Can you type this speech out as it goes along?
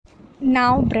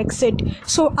Now Brexit.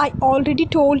 So I already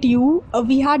told you,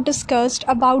 we had discussed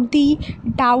about the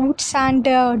doubts and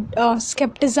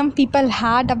skepticism people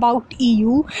had about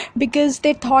EU, because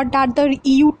they thought that the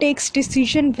EU takes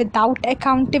decision without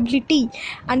accountability.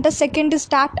 And the second is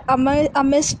that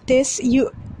amidst this,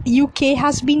 UK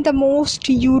has been the most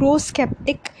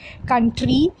Eurosceptic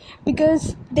country,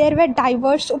 because there were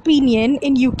diverse opinion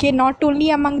in UK, not only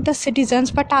among the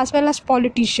citizens but as well as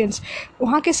politicians.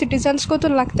 वहाँ के citizens को तो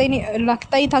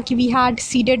लगता ही था कि we had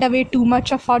ceded away too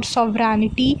much of our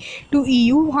sovereignty to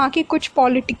EU. वहाँ के कुछ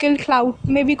political clout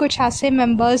में भी कुछ ऐसे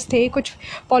members थे, कुछ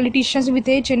politicians भी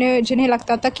थे जिन्हें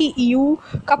लगता था कि EU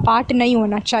का part नहीं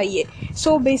होना चाहिए.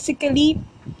 So basically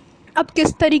अब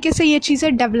किस तरीके से ये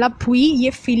चीज़ें डेवलप हुई, ये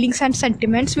feelings and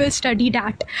sentiments, will study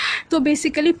that. तो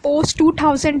basically post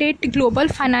 2008 global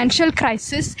financial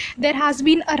crisis, there has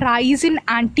been a rise in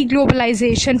anti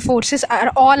globalisation forces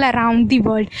all around the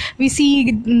world. We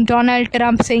C Donald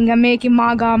Trump saying make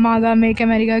मागा make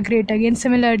America great again.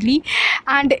 Similarly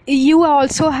and you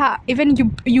also even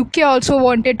UK also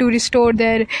wanted to restore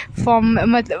there form,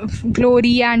 मतलब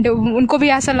glory. And उनको भी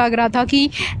ऐसा लग रहा था कि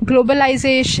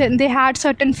globalisation, they had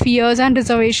certain fears and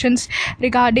reservations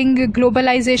regarding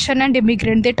globalization and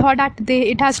immigrant. They thought that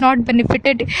it has not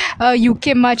benefited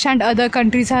UK much, and other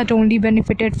countries had only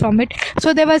benefited from it.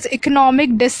 So there was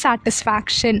economic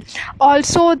dissatisfaction.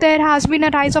 Also there has been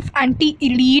a rise of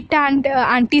anti-elite and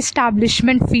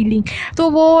anti-establishment feeling. तो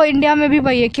वो India में भी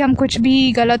वही है कि हम कुछ भी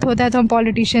गलत होता है तो हम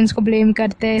पॉलिटिशियंस को ब्लेम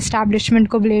करते हैं, एस्टैब्लिशमेंट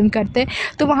को ब्लेम करते हैं.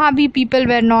 तो वहाँ भी people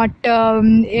were not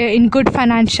in good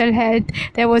financial health,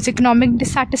 there was economic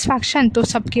dissatisfaction. तो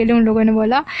सबके लिए उन लोगों ने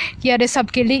बोला कि अरे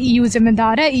सबके लिए EU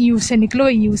जिम्मेदार है, EU से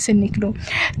निकलो.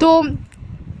 तो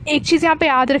एक चीज़ यहाँ पे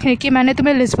याद रखने की, मैंने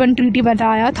तुम्हें लिस्बन ट्रीटी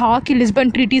बताया था कि Lisbon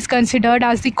treaty is considered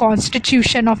as the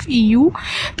constitution of EU.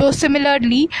 तो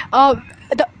similarly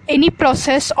any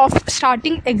process of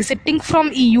starting exiting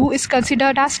from EU is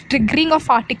considered as triggering of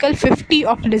Article 50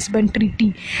 of Lisbon Treaty.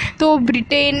 तो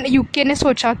ब्रिटेन, UK ने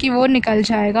सोचा कि वो निकल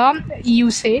जाएगा EU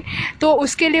से, तो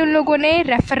उसके लिए उन लोगों ने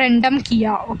रेफरेंडम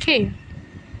किया. ओके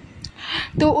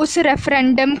तो उस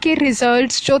रेफरेंडम के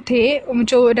रिज़ल्ट्स जो थे,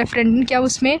 जो रेफरेंडम किया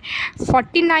उसमें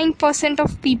 49%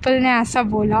 ऑफ पीपल ने ऐसा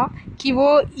बोला कि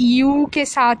वो EU के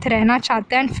साथ रहना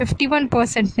चाहते हैं, एंड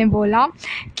 51% ने बोला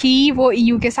कि वो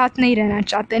EU के साथ नहीं रहना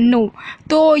चाहते, नो.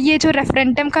 तो ये जो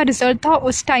रेफरेंडम का रिज़ल्ट था,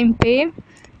 उस टाइम पे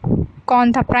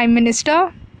कौन था प्राइम मिनिस्टर?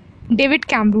 डेविड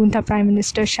कैमरून था प्राइम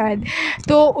मिनिस्टर शायद.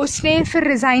 तो उसने फिर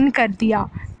रिज़ाइन कर दिया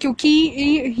क्योंकि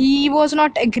he was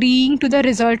not agreeing to the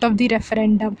result of the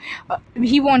referendum.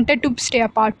 He wanted to stay a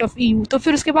part of EU. तो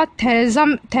फिर उसके बाद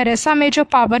थेरेसा मे जो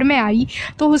पावर में आई,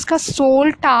 तो उसका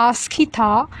सोल टास्क ही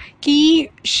था कि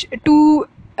to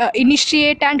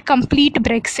initiate and complete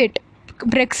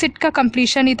Brexit का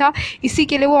कंप्लीशन ही था. इसी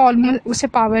के लिए वो ऑलमोस्ट उसे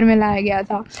पावर में लाया गया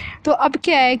था. तो अब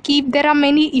क्या है कि there are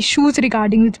many issues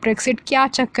regarding with Brexit. क्या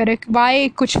चक्कर है,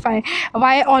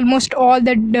 Y almost all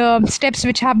the steps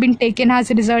which have been taken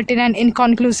has result in an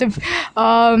इनकॉन्क्लूसिव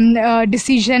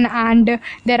decision, and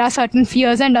there are certain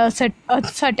fears and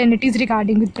uncertainties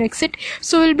regarding with Brexit.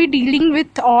 So we'll be dealing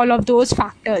with all of those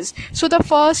factors. So the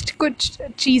first कुछ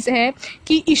चीज़ है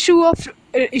कि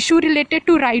issue related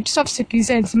to rights of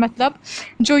citizens, मतलब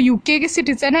जो UK के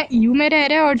citizen है EU में रह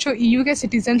रहे हैं और जो EU के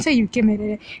सिटीजन है UK में रह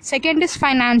रहे हैं. Second is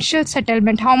financial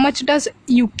settlement, how much does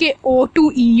UK O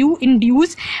two EU in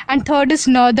dues. And third is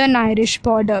Northern Irish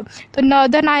border. तो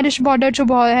नॉर्दर्न आयरिश बॉर्डर जो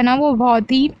है ना, वो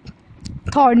बहुत ही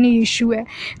थॉर्नी इशू है.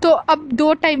 तो अब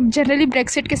दो टाइप जनरली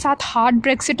ब्रेक्सिट के साथ hard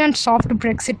Brexit and soft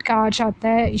Brexit का आ जाता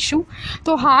है इशू.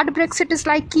 तो हार्ड ब्रेक्सिट इज़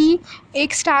लाइक कि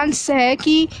एक स्टांस है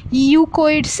कि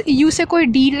EU से कोई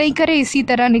डील नहीं करे, इसी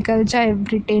तरह निकल जाए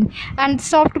Britain. And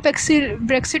soft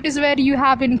Brexit is where you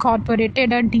have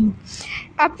incorporated a deal.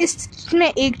 अब इसमें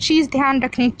एक चीज़ ध्यान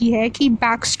रखने की है कि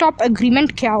बैकस्टॉप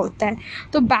एग्रीमेंट क्या होता है.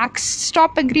 तो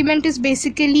backstop agreement is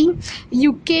basically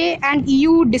UK and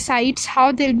EU decides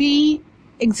how देल B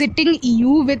exiting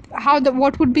EU with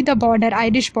what would be the border,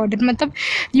 Irish border. मतलब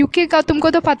UK का तुमको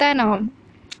तो पता है ना,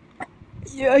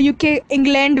 UK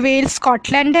इंग्लैंड वेल्स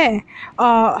स्कॉटलैंड है,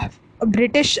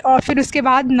 ब्रिटिश, और फिर उसके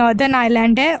बाद नॉर्दर्न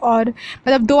आयरलैंड है, और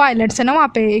मतलब 2 आइलैंड्स है ना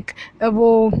वहाँ पे, एक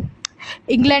वो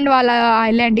इंग्लैंड वाला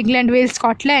आइलैंड, इंग्लैंड वेल्स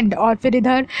स्कॉटलैंड, और फिर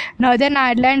इधर नॉर्दर्न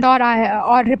आयरलैंड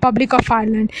और रिपब्लिक ऑफ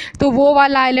आयरलैंड. तो वो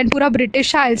वाला आइलैंड पूरा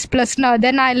British Isles plus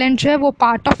northern Ireland जो है वो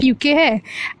पार्ट ऑफ UK है.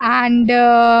 एंड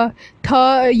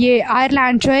ये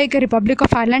आयरलैंड जो है, एक रिपब्लिक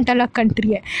ऑफ आयरलैंड अलग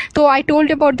कंट्री है। तो I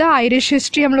told about the Irish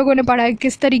history, हम लोगों ने पढ़ा है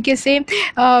किस तरीके से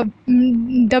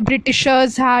the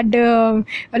Britishers had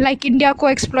like India को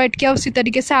एक्सप्लॉइट किया, उसी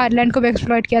तरीके से आयरलैंड को भी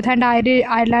एक्सप्लॉइट किया था। And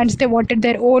Ireland's they wanted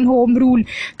their own home rule.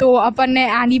 तो अपन ने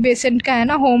एनी बेसेंट का है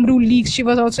ना home rule league, she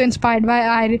was also inspired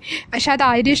by शायद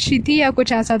आयरिश थी या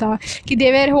कुछ ऐसा था कि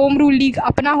देवर होम रूल लीग,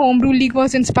 अपना home rule league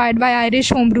was inspired by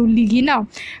Irish home rule league ही ना।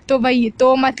 तो वही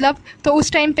तो मतलब तो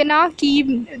उस टाइम पे ना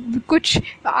कि कुछ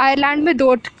आयरलैंड में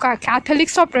दो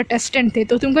कैथोलिक्स और प्रोटेस्टेंट थे।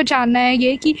 तो तुमको जानना है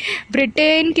ये कि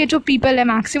ब्रिटेन के जो पीपल है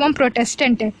मैक्सिमम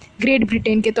प्रोटेस्टेंट है, ग्रेट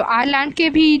ब्रिटेन के। तो आयरलैंड के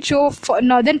भी जो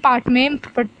नॉर्दर्न पार्ट में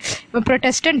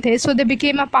प्रोटेस्टेंट थे, so they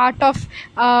became a part of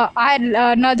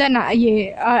Northern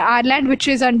Ireland which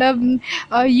is under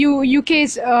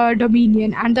UK's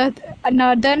dominion, and the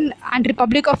northern and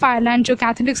Republic of Ireland जो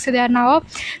कैथोलिक्स थे, they are now a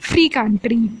free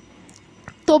country।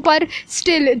 तो पर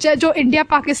still जो India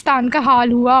Pakistan का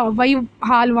हाल हुआ वही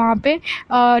हाल वहाँ पे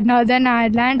नॉर्दर्न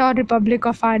आयरलैंड और रिपब्लिक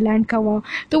ऑफ आयरलैंड का हुआ।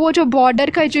 तो वो जो बॉर्डर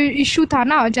का जो इशू था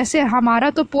ना, जैसे हमारा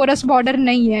तो पोरस बॉर्डर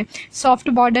नहीं है, सॉफ्ट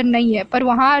बॉर्डर नहीं है, पर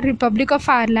वहाँ रिपब्लिक ऑफ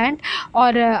आयरलैंड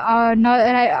और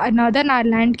नॉर्दर्न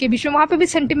आयरलैंड के बीच में वहाँ पे भी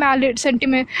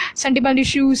सेंटिमेंटल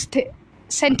इश्यूज़ थे,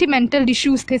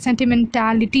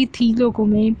 सेंटिमेंटैलिटी थी लोगों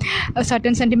में,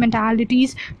 सर्टेन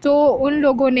सेंटिमेंटैलिटीज़। तो उन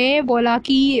लोगों ने बोला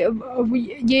कि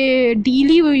ये डील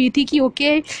ही हुई थी कि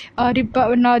ओके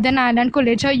नॉर्दर्न आयरलैंड को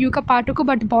ले जाओ, यू का पार्ट को,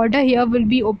 but border here will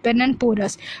be open and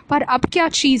porous. पर अब क्या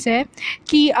चीज़ है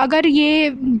कि अगर ये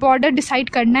बॉर्डर डिसाइड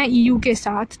करना है EU के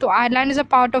साथ, तो Ireland is a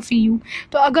part of EU।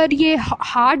 तो अगर ये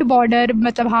हार्ड बॉर्डर,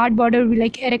 मतलब hard border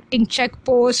like erecting check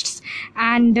posts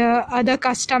and other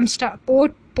customs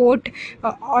port,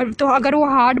 और तो अगर वो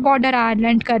हार्ड बॉर्डर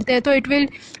आयरलैंड करते हैं तो इट विल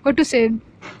व्हाट टू से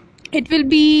it will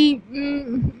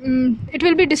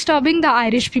be disturbing the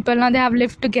Irish people ना, they have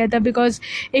lived together, because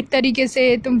एक तरीके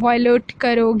से तुम violate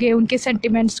करोगे उनके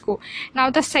sentiments को। now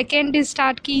the second is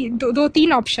start कि दो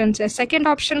तीन options है। second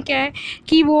option क्या है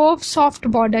कि वो soft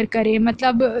border करे,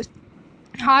 मतलब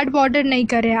हार्ड बॉर्डर नहीं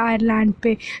करे आयरलैंड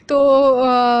पे, तो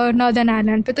नॉर्दर्न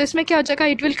आयरलैंड पे। तो इसमें क्या हो जाएगा,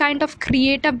 it will kind of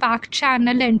create a back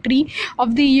channel entry of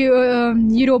the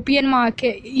European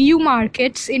market, EU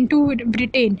markets into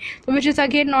Britain, which is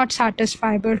again not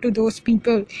सेटिस्फाइबल to those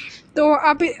people. तो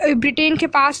अब ब्रिटेन के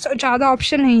पास ज़्यादा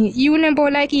ऑप्शन नहीं है। EU ने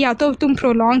बोला है कि या तो तुम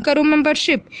प्रोलॉन्ग करो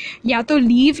मेंबरशिप, या तो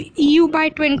लीव EU बाय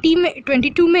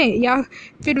 2022 में, या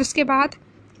फिर उसके बाद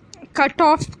cut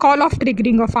off call of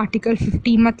triggering of article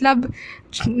 50, मतलब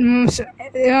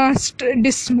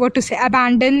what to say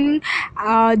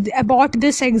abort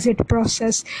this exit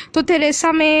process। तो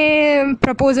थेरेसा में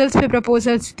प्रपोजल्स पे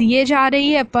प्रपोजल्स दिए जा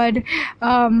रही है, पर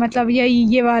मतलब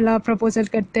ये वाला प्रपोजल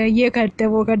करते हैं, ये करते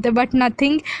हैं, वो करते हैं, but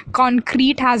nothing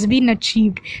concrete has been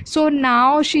achieved. So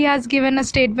now she has given a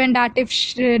statement that if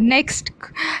next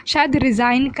शायद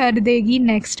रिज़ाइन कर देगी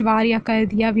नेक्स्ट बार, या कर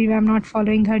दिया भी, I am not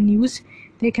following her news,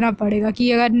 देखना पड़ेगा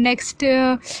कि अगर नेक्स्ट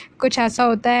कुछ ऐसा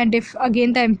होता है and if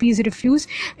again the MPs refuse.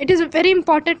 It is very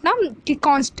important ना कि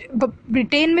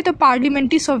ब्रिटेन में तो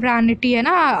पार्लियामेंट्री सोवरेनिटी है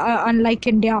ना, unlike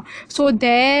India. So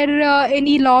there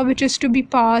any law which is to be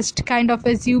passed kind of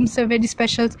assumes a very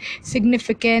special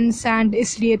significance, and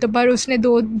इसलिए तो पर उसने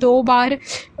दो बार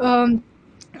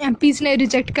MPs ने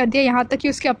रिजेक्ट कर दिया, यहाँ तक कि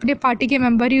उसके अपने पार्टी के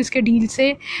मेंबर ही उसके डील से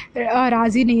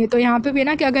राज़ी नहीं है। तो यहाँ पे भी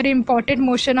ना कि अगर important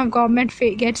motion of government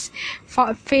gets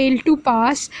fail to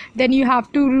pass, then you have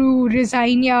to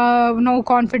resign, या नो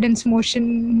कॉन्फिडेंस मोशन,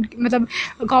 मतलब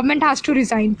गवर्नमेंट हैज़ टू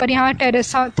रिज़ाइन। पर यहाँ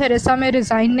थेरेसा में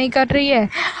रिज़ाइन नहीं कर रही है,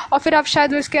 और फिर अब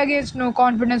शायद उसके अगेंस्ट नो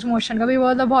कॉन्फिडेंस मोशन का भी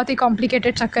बहुत ही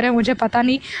कॉम्प्लिकेटेड चक्कर है, मुझे पता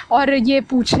नहीं, और ये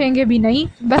पूछेंगे भी नहीं,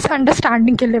 बस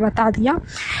अंडरस्टैंडिंग के लिए बता दिया।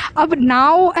 अब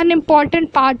now an important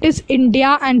part is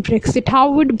India and Brexit. How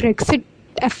would Brexit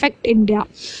affect India?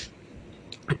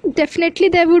 Definitely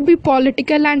there would be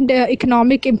political and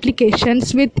economic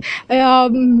implications with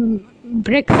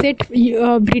Brexit,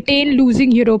 Britain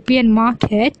losing European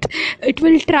market. It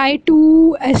will try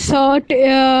to assert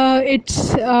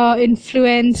its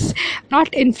influence, not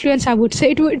influence I would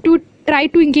say, it would try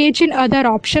to engage in other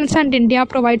options, and India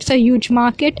provides a huge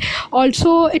market.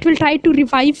 Also it will try to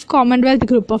revive Commonwealth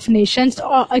group of nations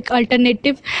or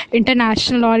alternative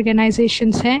international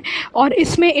organizations हैं, और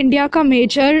इसमें India का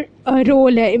major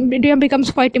role है, India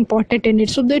becomes quite important in it.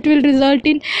 So that will result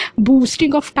in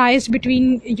boosting of ties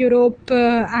between Europe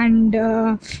and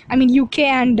UK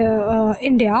and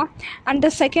India. And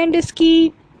the second is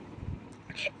कि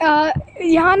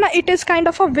यहाँ ना it is kind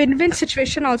of a win win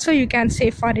situation also, you can say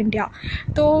for India.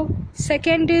 तो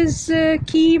second is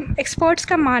कि experts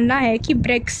का मानना है कि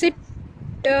Brexit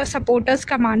Brexit supporters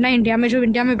का मानना है, इंडिया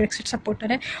में ब्रेक्सिट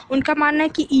सपोर्टर है, उनका मानना है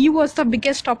कि EU was the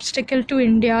biggest obstacle to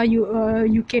India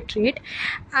UK trade.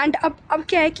 And अब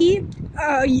क्या है कि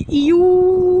EU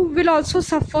will also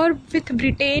suffer with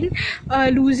Britain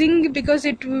losing, because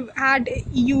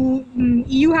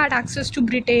EU had access to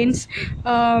Britain's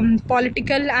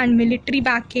political and military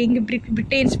backing,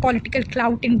 Britain's political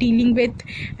clout in dealing with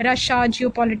Russia.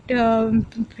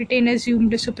 Britain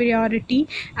assumed superiority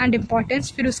and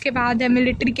importance. फिर उसके बाद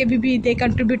military के भी they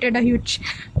contributed a huge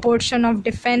portion of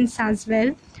defense as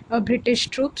well, British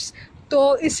troops. तो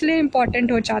इसलिए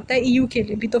important हो जाता है EU के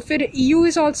लिए भी. तो फिर EU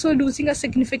is also losing a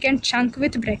significant chunk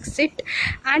with Brexit,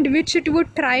 and which it would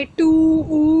try to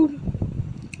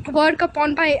work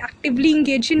upon by actively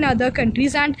engaging in other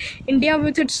countries. And India,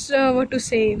 with its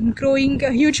growing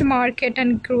huge market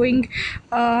and growing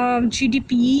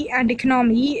GDP and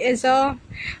economy, is a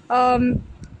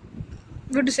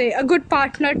good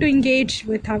partner to engage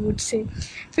with, I would say.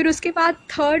 फिर उसके बाद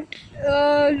third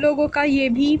लोगों का ये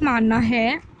भी मानना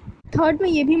है, third में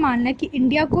ये भी मानना है कि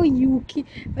इंडिया को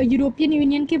यूरोपियन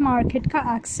यूनियन के मार्केट का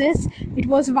access it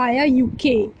was via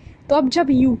UK. तो अब जब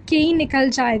UK ही निकल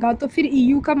जाएगा तो फिर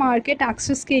EU का मार्केट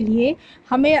एक्सेस के लिए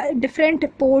हमें डिफरेंट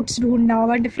पोर्ट्स ढूंढना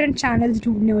होगा, डिफरेंट चैनल्स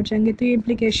ढूंढने हो जाएंगे. तो ये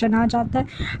इम्प्लीकेशन आ जाता है.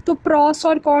 तो प्रॉस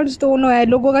और कॉन्स दोनों है.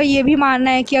 लोगों का ये भी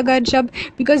मानना है कि अगर जब,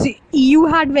 because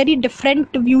EU had very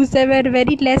different views,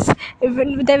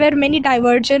 there were many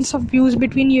divergence of views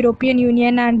between European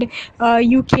Union and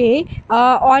UK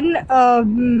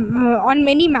on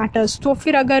many matters. तो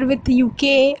फिर अगर with UK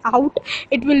out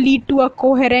it will lead to a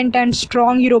coherent and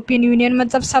strong European Union.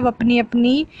 मतलब सब अपनी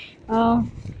अपनी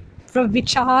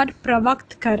विचार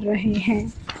प्रवक्त कर रहे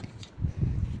हैं.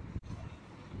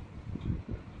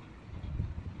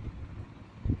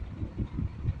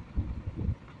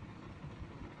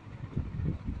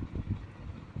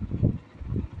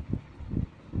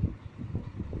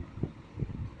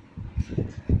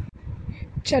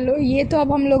 चलो ये तो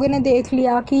अब हम लोगों ने देख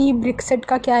लिया कि ब्रेक्सिट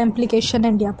का क्या इम्प्लीकेशन है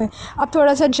इंडिया पे. अब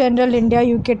थोड़ा सा जनरल इंडिया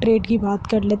UK ट्रेड की बात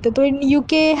कर लेते. तो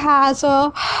UK has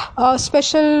a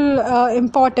special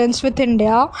importance with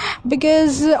India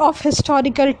because of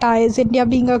historical ties, India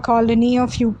being a colony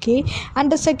of UK.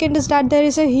 And the second is that there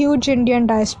is a huge Indian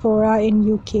diaspora in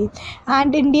UK,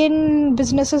 and Indian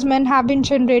businessmen have been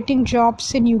generating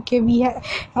jobs in UK.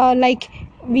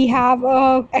 We have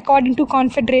according to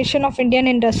Confederation of Indian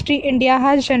Industry,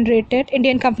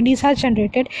 Indian companies has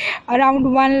generated around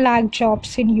 1 lakh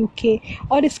jobs in UK.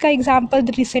 और इसका example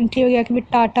recently हो गया कि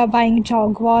Tata buying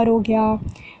जागवार हो गया.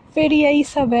 फिर यही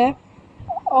सब है.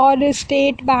 और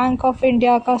स्टेट बैंक ऑफ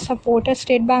इंडिया का सपोर्ट है.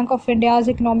 State bank of India's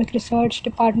economic research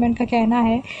department का कहना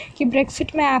है कि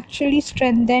ब्रेक्सिट में एक्चुअली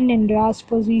स्ट्रेंथन इंडियाज़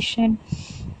पोजीशन.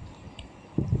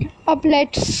 अब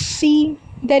let's see,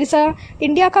 there is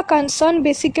India का कंसर्न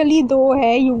बेसिकली दो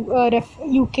है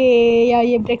UK या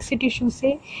ये ब्रेक्सिट इशू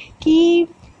से, कि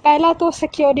पहला तो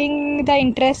securing the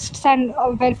interests and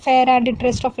welfare and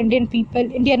interest of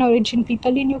Indian origin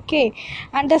people in UK.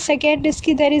 And the second is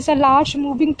कि there is a large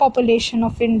moving population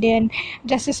of Indian,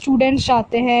 जैसे स्टूडेंट्स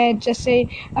जाते हैं, जैसे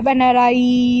अब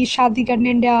NRI शादी करने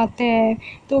इंडिया आते हैं,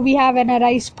 तो we have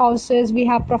NRI spouses, we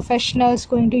have professionals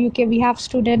going to UK, we have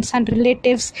students and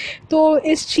relatives. तो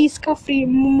इस चीज़ का फ्री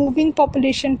मूविंग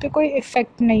पॉपुलेशन पे कोई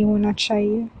इफ़ेक्ट नहीं होना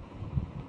चाहिए.